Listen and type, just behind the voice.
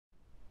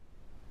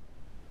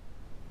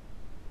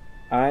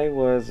I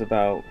was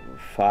about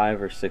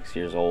 5 or 6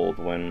 years old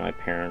when my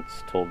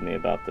parents told me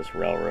about this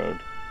railroad.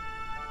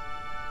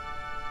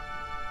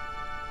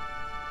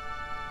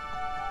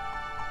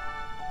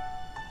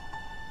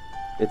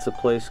 It's a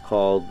place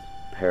called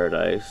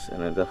Paradise,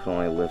 and it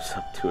definitely lives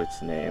up to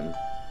its name.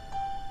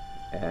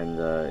 And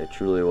it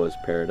truly was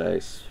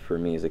paradise for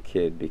me as a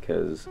kid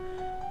because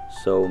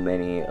so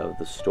many of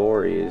the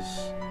stories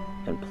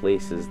and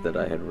places that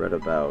I had read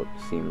about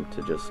seemed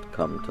to just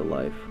come to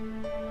life.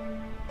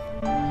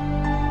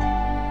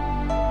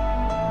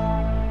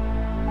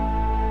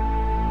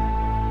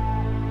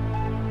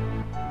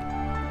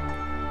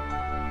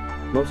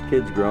 Most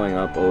kids growing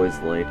up always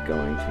liked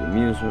going to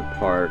amusement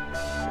parks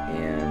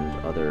and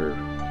other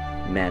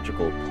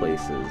magical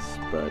places,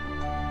 but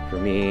for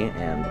me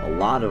and a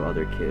lot of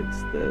other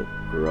kids that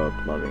grew up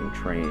loving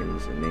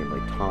trains, and namely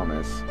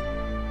Thomas,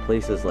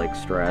 places like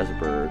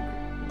Strasburg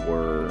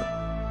were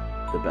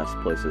the best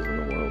places in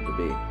the world to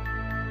be.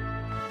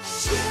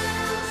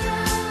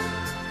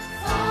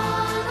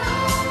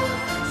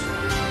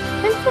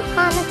 Once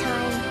upon a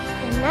time,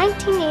 in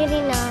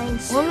 1989,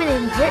 woman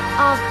in Britt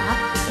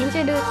Alcott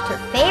introduced her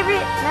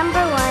favorite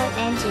 #1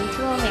 engine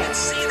to America. You can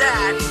see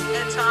that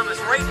and Thomas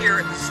right here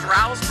at the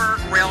Strasburg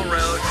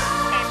Railroad.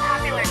 A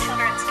popular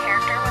children's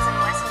character was in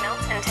West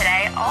Milton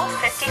today, all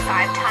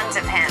 55 tons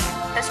of him.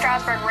 The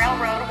Strasburg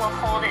Railroad will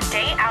hold a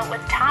day out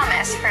with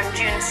Thomas from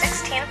June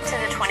 16th to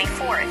the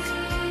 24th.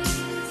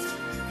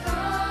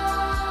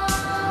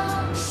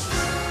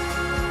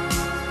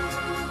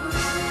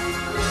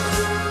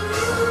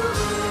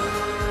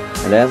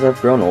 And as I've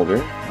grown older,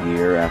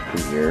 year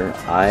after year,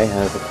 I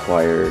have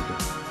acquired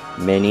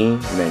many,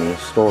 many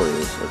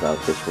stories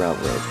about this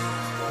railroad.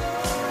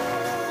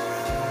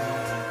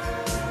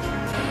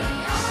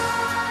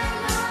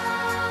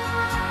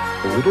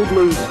 A little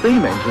blue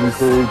steam engine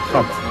called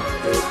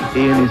Thomas.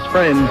 He and his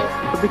friends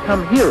have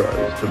become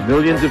heroes to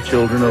millions of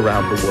children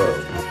around the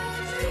world.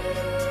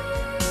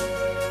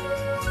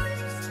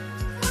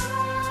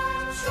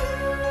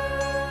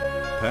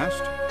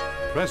 Past,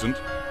 present,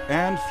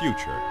 and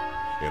future.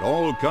 It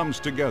all comes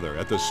together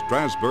at the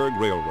Strasburg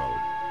Railroad.